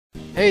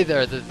Hey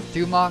there, this is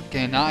Toemock,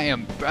 and I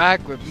am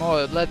back with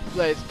more Let's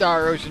Play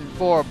Star Ocean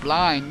 4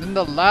 Blind. In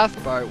the last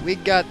part, we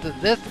got to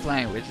this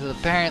planet, which is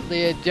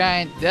apparently a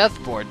giant death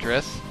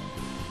fortress.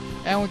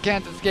 And we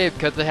can't escape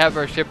because they have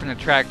our ship in a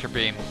tractor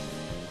beam.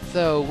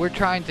 So we're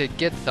trying to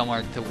get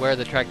somewhere to where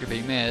the tractor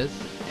beam is.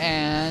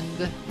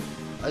 And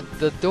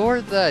the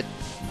door that's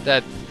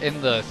in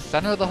the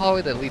center of the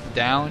hallway that leads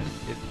down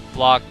is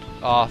blocked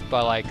off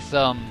by like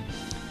some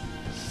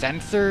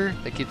sensor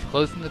that keeps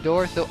closing the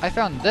door. So I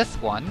found this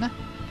one,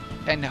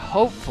 and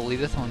hopefully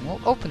this one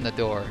will open the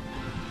door.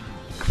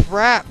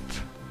 Crap!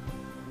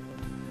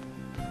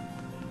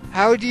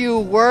 How do you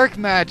work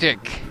magic?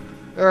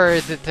 Or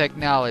is it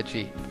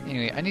technology?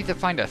 Anyway, I need to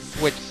find a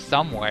switch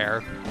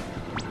somewhere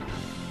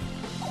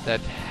that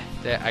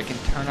I can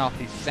turn off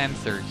these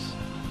sensors.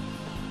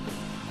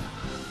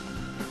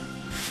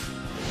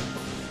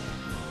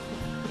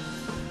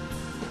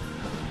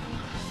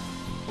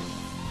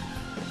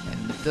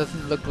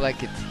 Doesn't look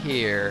like it's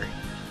here.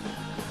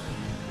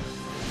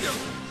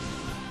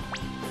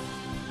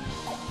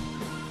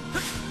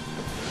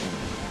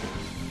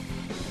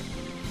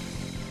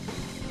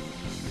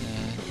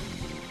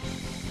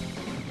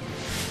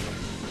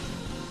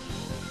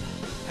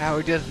 How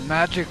does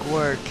magic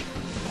work?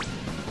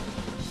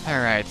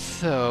 Alright,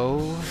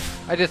 so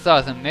I just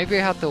saw something. Maybe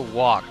I have to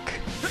walk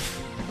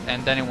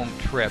and then it won't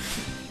trip.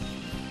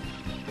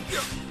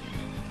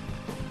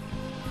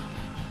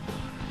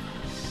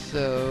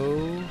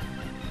 So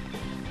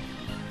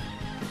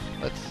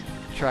let's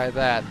try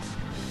that.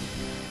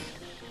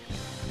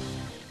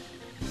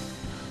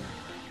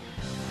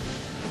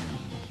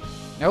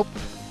 Nope.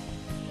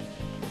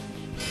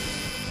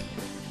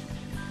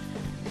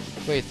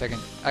 Wait a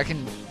second.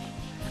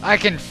 I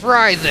can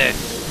fry this.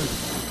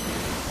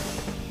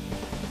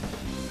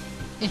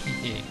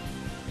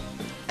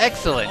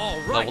 Excellent. All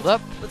right. Leveled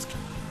up.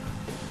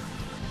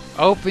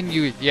 Open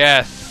you.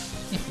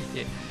 Yes.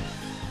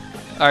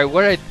 All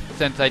right.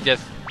 Since I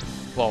just,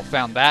 well,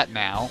 found that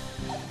now,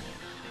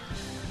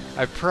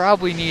 I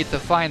probably need to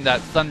find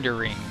that Thunder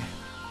Ring.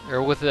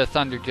 Or was it a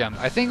Thunder Gem?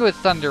 I think it was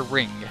Thunder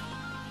Ring.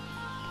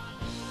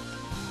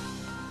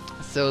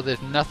 So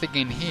there's nothing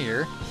in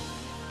here.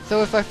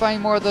 So if I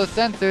find more of those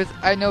sensors,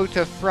 I know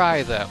to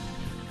fry them.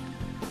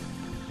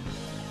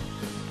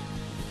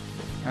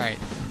 Alright.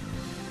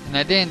 And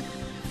I didn't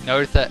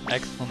notice that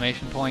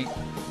exclamation point.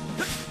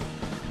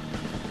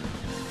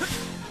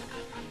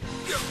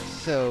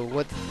 So,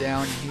 what's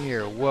down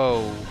here?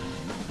 Whoa.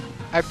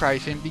 I probably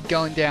shouldn't be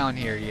going down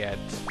here yet.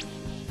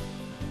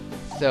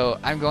 So,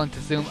 I'm going to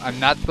assume I'm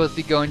not supposed to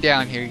be going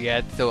down here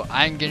yet, so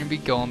I'm going to be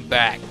going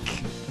back.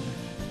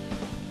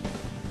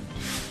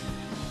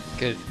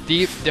 Because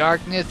deep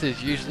darkness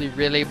is usually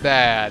really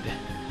bad.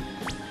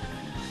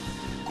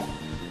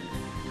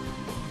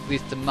 At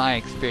least in my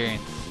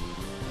experience.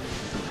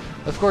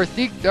 Of course,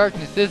 deep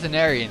darkness is an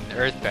area in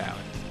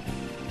Earthbound.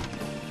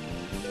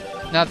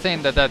 Not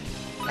saying that that's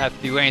have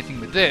to do anything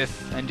with this,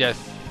 and just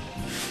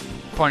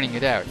pointing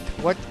it out.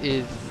 What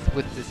is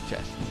with this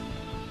chest?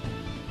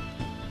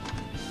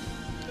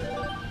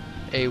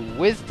 A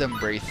wisdom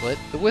bracelet.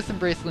 The wisdom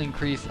bracelet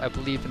increased, I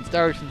believe, in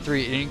Star Ocean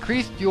 3. It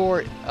increased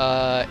your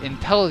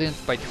intelligence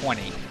by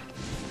 20.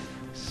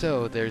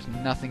 So there's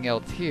nothing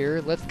else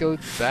here. Let's go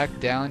back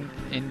down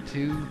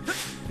into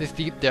this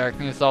deep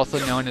darkness, also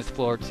known as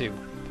floor 2.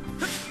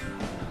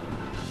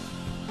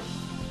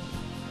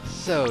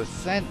 So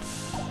since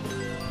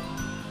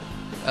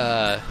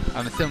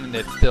I'm assuming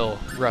it's still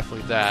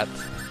roughly that,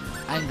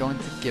 I'm going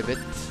to give it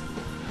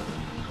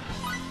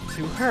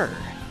to her.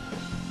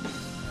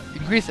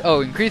 Increase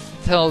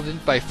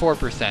intelligence by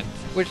 4%,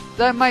 which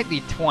that might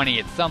be 20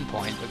 at some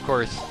point. Of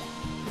course,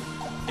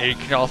 it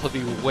could also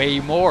be way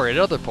more at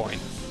other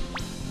points.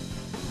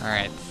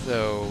 Alright,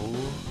 so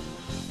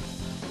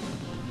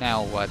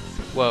now what?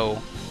 Whoa.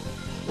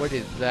 What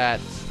is that?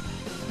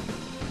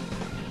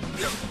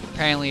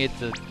 Apparently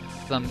it's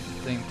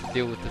something to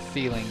do with the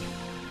ceiling.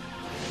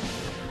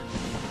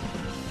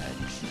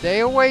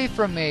 Stay away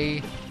from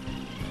me!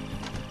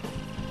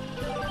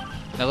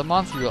 Another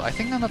monster rule. I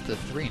think I'm up to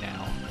 3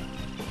 now.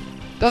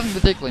 Doesn't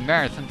particularly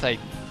matter since I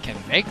can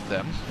make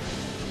them.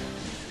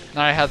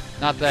 Not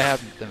that I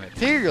have the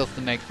materials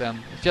to make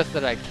them, it's just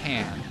that I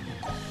can.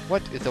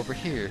 What is over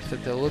here? So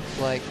it looks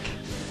like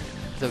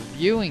it's a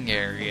viewing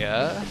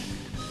area.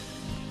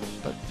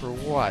 But for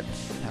what?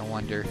 I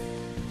wonder.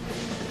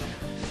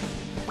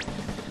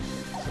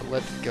 So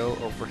let's go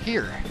over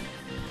here.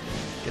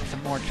 Get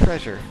some more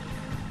treasure.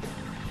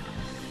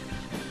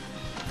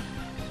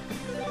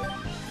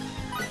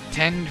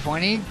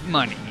 10-20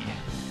 money.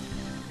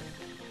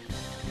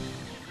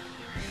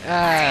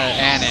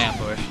 And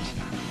ambushed.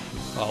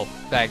 Well,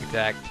 bag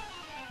attacked.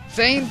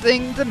 Same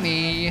thing to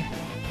me.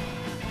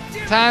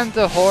 Time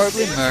to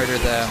horribly murder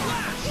them.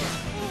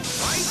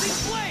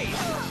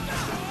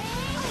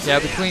 Yeah,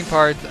 between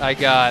parts I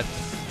got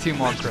 2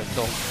 more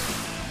crystals.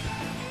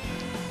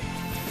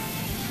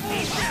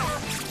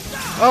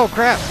 Oh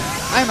crap!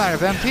 I'm out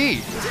of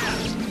MP!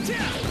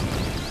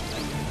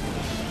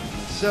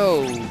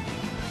 So,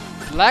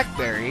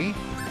 Blackberry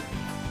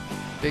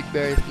Big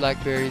berries,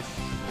 blackberries.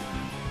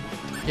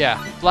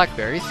 Yeah,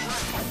 blackberries.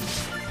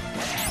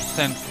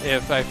 Since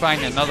if I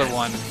find another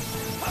one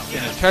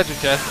in a treasure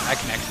chest, I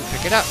can actually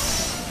pick it up.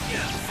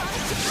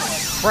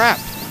 Crap!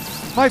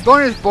 My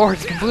bonus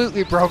board's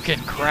completely broken.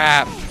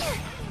 Crap.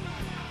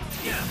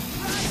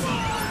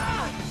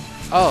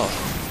 Oh.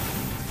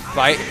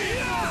 Fight.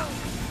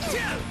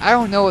 I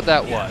don't know what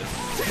that was.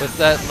 Was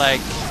that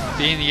like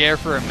be in the air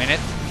for a minute?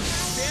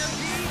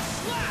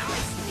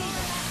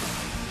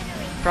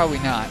 Probably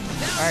not.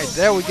 Alright,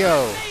 there we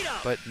go.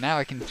 But now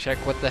I can check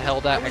what the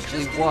hell that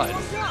actually was.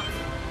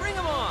 Bring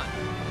 'em on.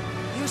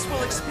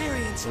 Useful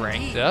experience.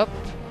 Ranked up.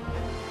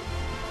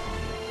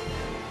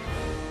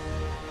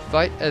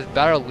 Fight as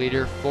battle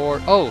leader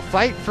for... Oh,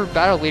 fight for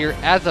battle leader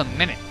as a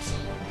minute.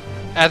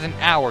 As an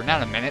hour,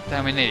 not a minute.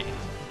 I'm an idiot.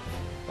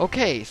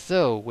 Okay,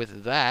 so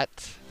with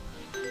that,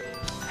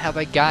 have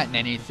I gotten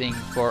anything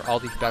for all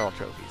these battle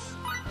trophies?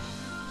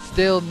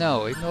 Still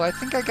no, even though I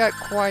think I got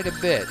quite a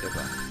bit of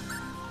them.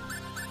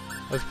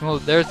 Well,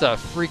 there's a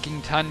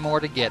freaking ton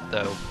more to get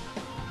though.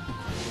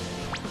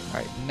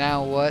 Alright,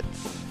 now what?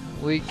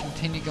 We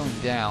continue going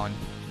down.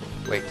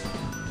 Wait,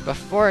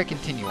 before I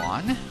continue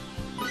on,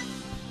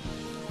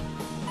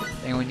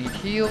 anyone need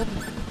healed?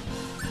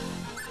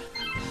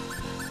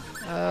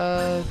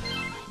 And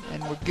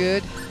we're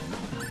good.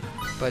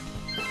 But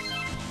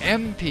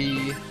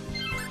MP,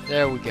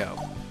 there we go.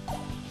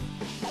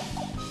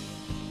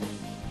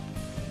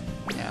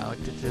 Now,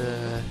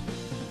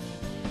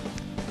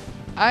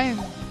 I'm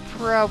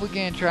probably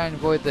gonna try and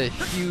avoid the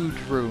huge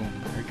room,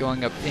 or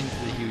going up into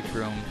the huge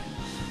room.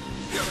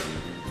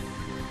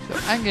 So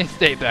I'm gonna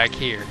stay back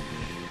here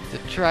to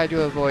try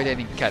to avoid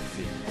any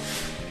cutscenes.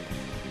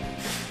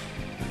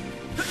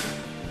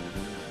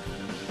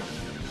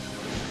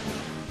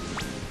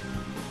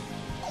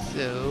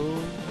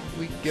 So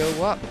we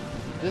go up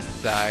this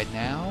side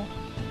now.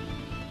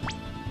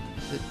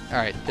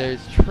 Alright,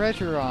 there's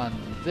treasure on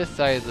this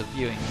side of the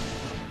viewing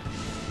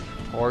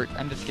port.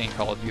 I'm just gonna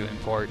call it viewing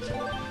port.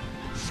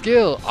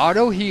 Skill,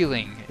 auto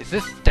healing. Is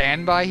this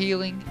standby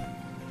healing?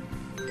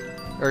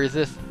 Or is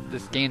this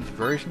game's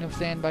version of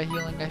standby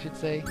healing, I should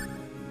say?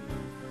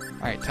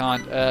 Alright,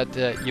 Taunt,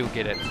 you'll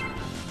get it.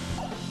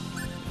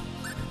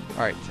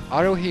 Alright,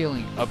 auto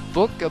healing. A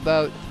book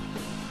about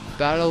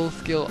battle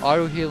skill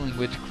auto healing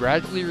which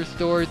gradually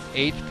restores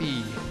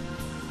HP.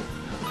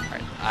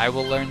 Alright, I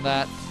will learn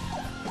that.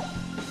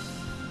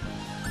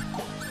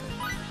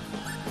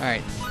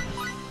 Alright.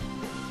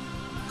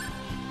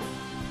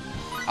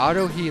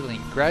 Auto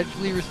healing.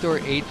 Gradually restore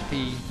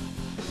HP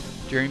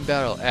during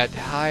battle. At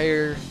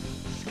higher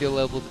skill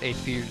levels,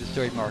 HP is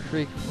restored more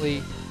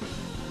frequently.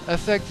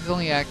 Effect is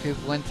only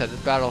active when set as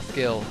battle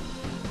skill.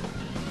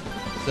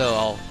 So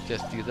I'll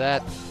just do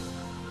that.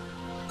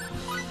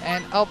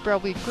 And I'll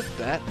probably equip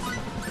that.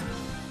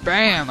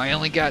 Bam! I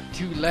only got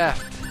 2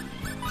 left.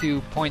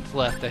 2 points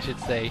left, I should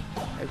say.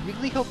 I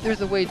really hope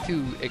there's a way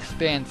to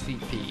expand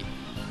CP.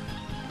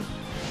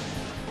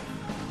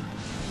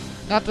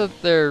 Not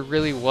that there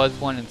really was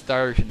one in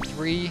Star Ocean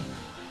 3.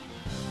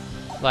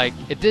 Like,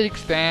 it did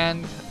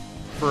expand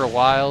for a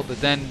while, but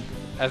then,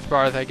 as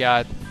far as I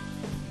got,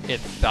 it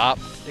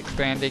stopped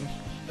expanding.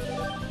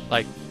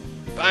 Like,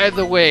 by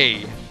the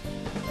way,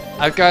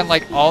 I've gotten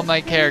like all my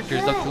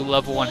characters up to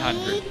level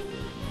 100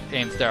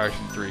 in Star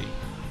Ocean 3.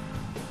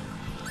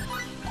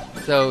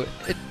 So,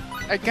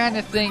 I kind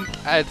of think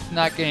it's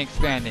not going to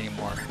expand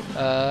anymore.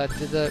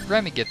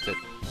 Remy gets it.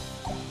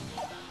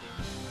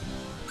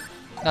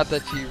 Not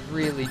that she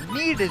really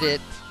needed it,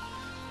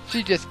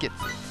 she just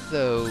gets it.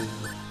 So,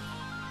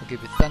 we'll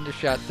give it Thunder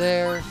Shot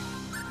there.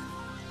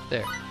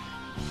 There.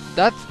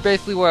 That's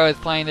basically what I was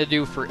planning to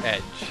do for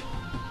Edge.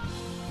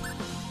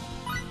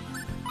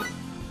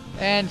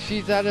 And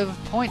she's out of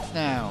points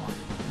now.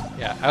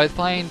 Yeah, I was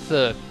planning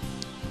to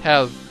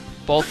have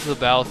both of the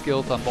battle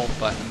skills on both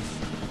buttons.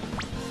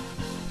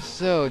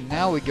 So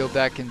now we go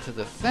back into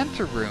the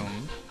center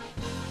room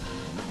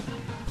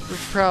for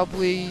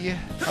probably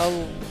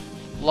a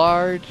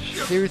large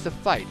series of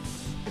fights.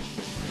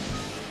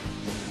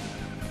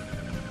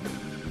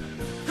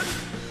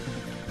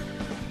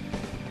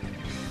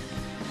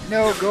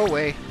 No, go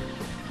away.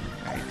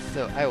 Alright,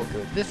 so I will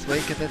go this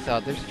way because I saw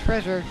there's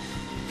treasure.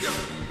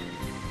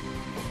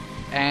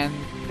 And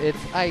it's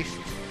iced.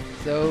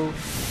 So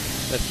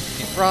let's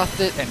defrost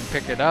it and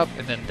pick it up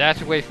and then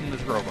dash away from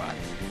this robot.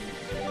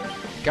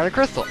 Got a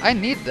crystal. I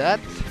need that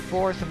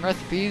for some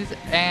recipes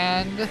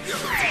and...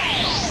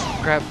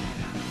 crap.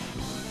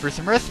 For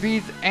some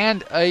recipes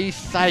and a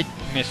side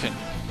mission.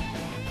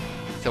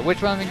 So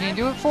which one am I going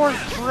to do it for?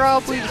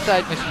 Probably the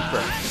side mission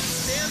first.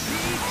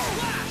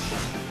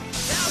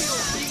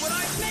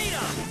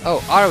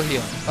 Oh, auto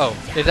healing. Oh,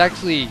 it's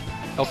actually...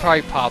 it'll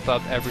probably pop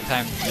up every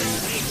time you...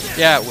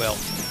 yeah, it will.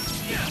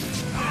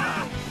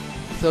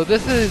 So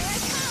this is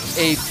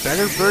a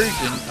better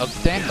version of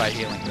standby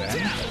healing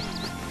then.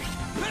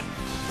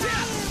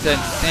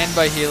 Since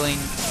standby healing,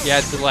 you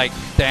had to like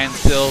stand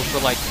still for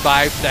like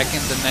 5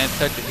 seconds and then it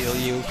starts to heal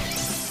you.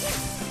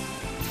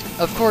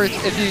 Of course,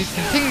 if you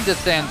continue to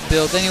stand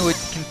still, then it would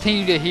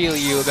continue to heal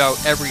you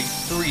about every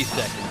 3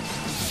 seconds.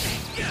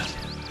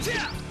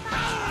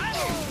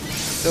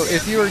 So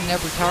if you were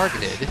never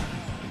targeted,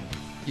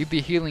 you'd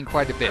be healing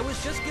quite a bit. I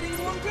was just getting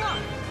warmed up.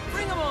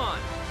 Bring 'em on.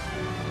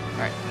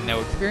 Alright,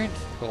 no experience?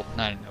 Well,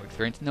 not no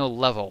experience, no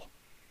level.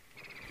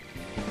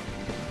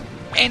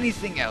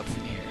 Anything else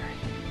in here?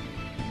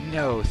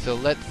 No, so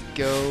let's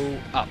go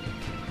up.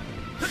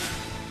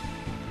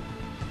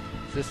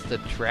 Is this the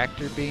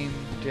tractor beam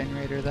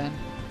generator then?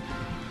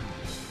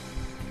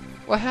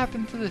 What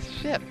happened to the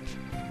ship?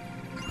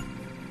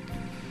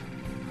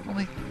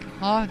 Only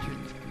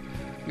hundreds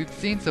we've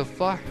seen so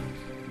far.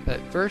 That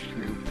first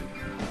group,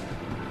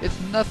 it's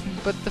nothing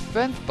but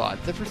defense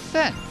bots ever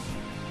since.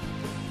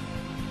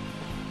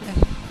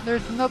 And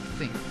there's another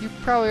thing you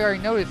probably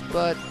already noticed,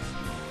 but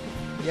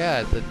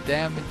yeah, the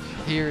damage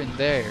here and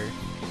there.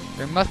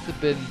 There must have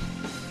been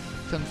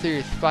some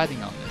serious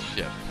fighting on this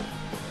ship.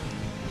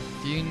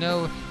 Do you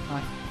know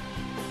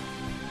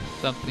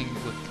something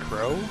with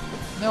Crow?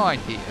 No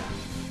idea,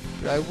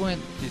 but I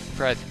wouldn't be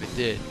surprised if it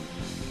did.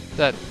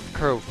 That's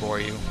Crow for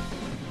you.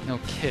 No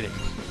kidding.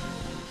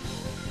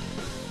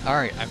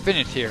 Alright, I'm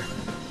finished here.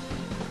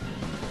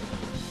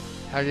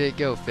 How did it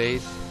go,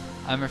 FaZe?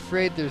 I'm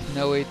afraid there's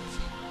no way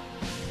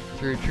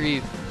to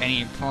retrieve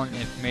any important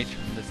information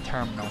from this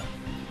terminal.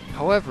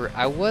 However,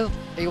 I was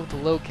able to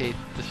locate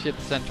the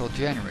ship's central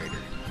generator.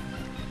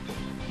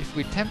 If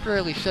we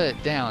temporarily shut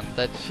it down,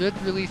 that should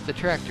release the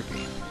tractor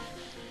beam.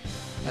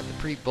 That's a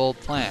pretty bold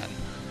plan,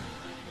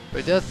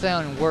 but it does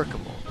sound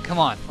workable. Come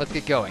on, let's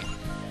get going.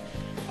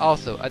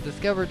 Also, I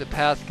discovered the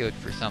passcode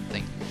for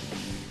something.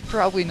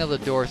 Probably another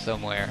door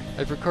somewhere.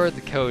 I've recorded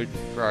the code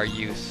for our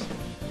use.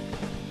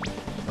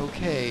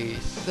 Okay,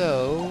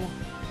 so...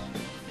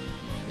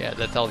 yeah,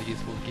 that's all the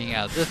useful getting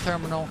out of this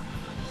terminal.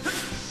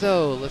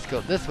 So, let's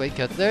go this way,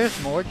 because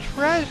there's more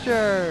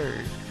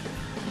treasure!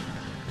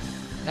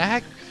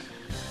 Heck?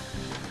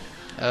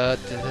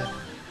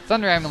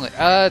 Thunder Amulet.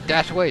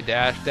 Dash away,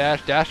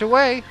 dash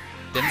away!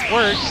 Didn't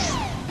work.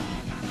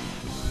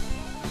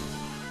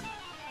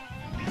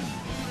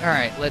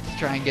 Alright, let's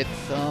try and get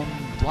some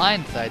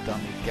blind sights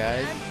on these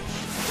guys.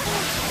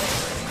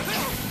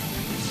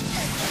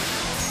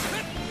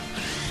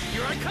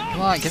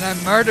 Come on, can I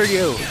murder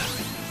you?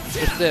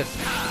 What's this?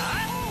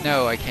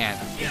 No, I can't.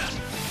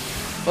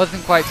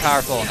 Wasn't quite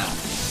powerful enough.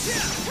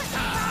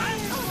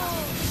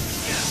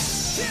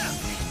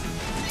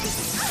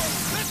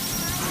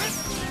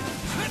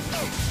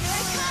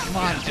 Come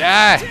on,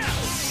 die!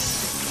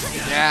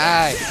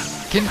 Die!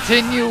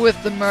 Continue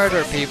with the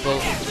murder,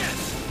 people.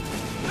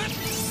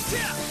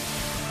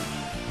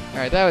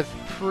 Alright, that was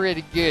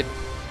pretty good.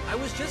 I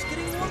was just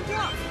getting warmed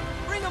up.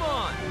 Bring 'em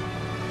on.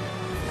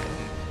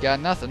 Got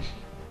nothing.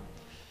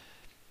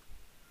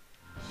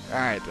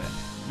 Alright then.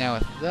 Now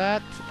with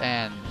that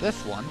and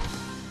this one.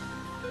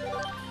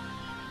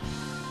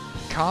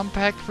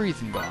 Compact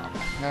freezing bomb.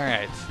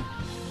 Alright.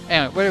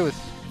 Anyway, what it was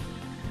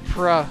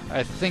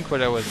I think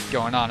what I was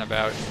going on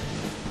about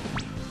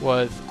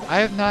was I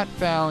have not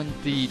found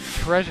the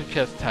treasure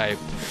chest type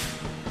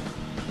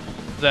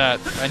that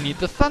I need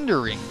the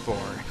thunder ring for.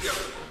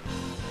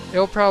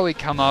 It'll probably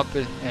come up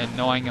in an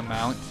annoying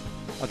amount.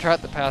 I'll try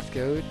out the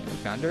passcode we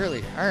found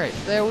earlier. Alright,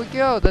 there we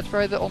go. That's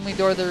probably the only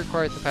door that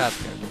requires the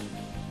passcode.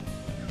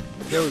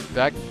 Go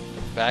back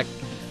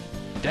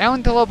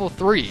down to level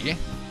 3.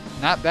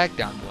 Not back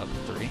down to level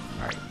 3.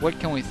 Alright, what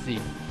can we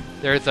see?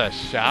 There's a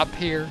shop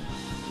here.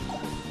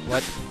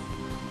 What?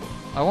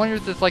 I wonder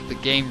if it's like the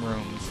game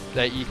rooms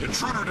that you can...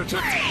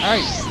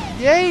 Alright,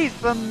 yay,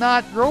 some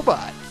not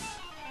robots!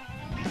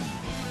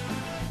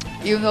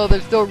 Even though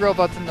there's still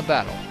robots in the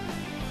battle.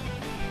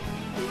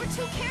 We were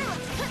too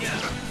careless.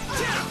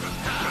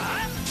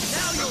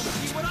 Now you'll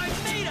see what I'm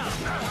made of.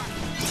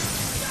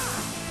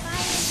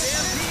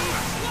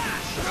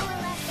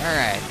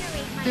 Alright,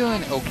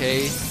 doing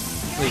okay.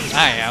 At least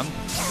I am.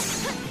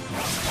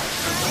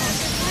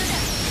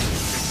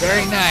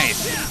 Very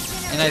nice.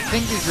 And I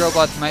think these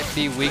robots might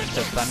be weak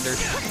to thunder.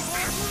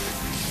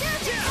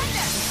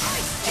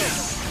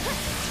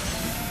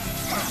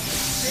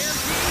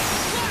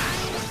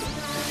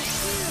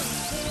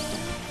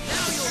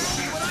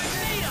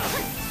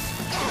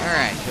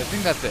 Alright, so I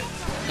think that's it.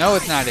 No,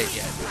 it's not it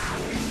yet.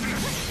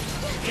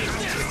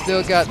 We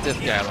still got this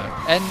guy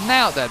left. And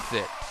now that's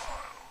it.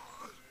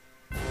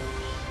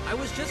 I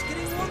was just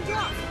getting warmed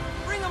up.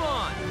 Bring 'em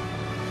on.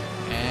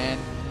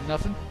 And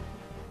nothing.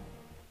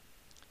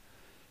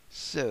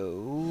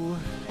 So...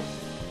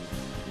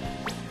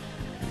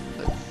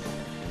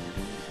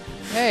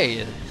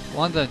 hey,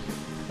 one of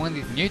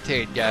these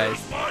mutated guys.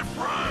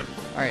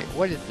 Alright,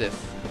 what is this?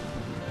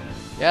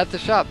 Yeah, it's a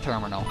shop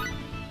terminal.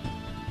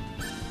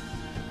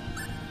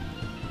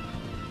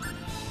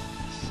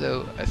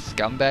 So, a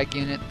scumbag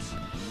unit.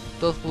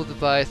 Stealthable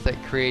device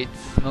that creates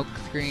smoke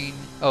screen.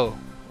 Oh,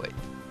 wait.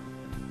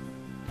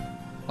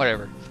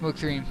 Whatever. Smoke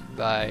screen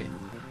by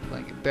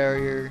blanket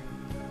barrier.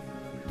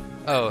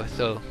 Oh,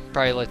 so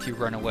probably lets you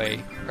run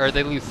away. Or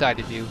they lose sight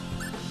of you.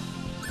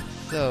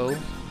 So...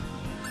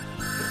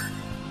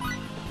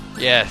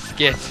 yes,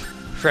 get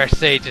fresh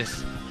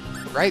sages.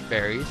 ripe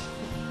berries.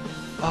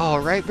 Oh,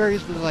 ripe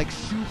berries were like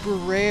super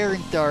rare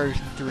in Star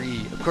Ocean 3.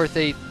 Of course,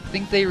 they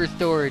think they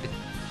restored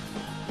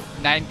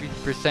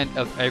 90%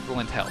 of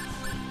everyone's health.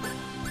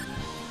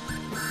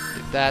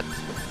 Get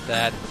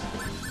that,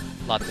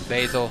 lots of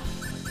basil.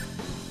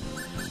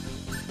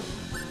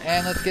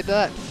 And let's get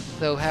that.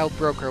 So how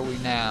broke are we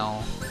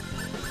now?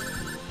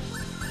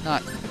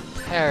 Not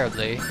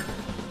terribly.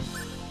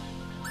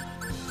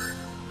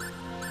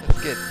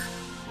 Let's get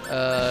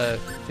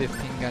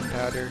 15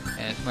 gunpowder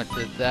and as much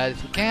of that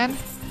as we can.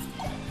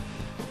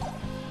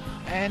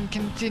 And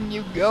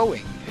continue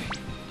going.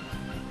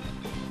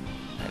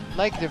 I'd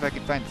like it if I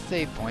could find a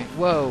save point.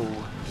 Whoa!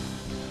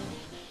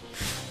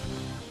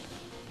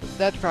 But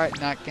that's probably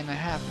not gonna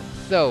happen.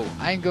 So,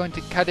 I'm going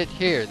to cut it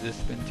here. This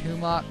has been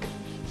Toemock.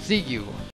 See you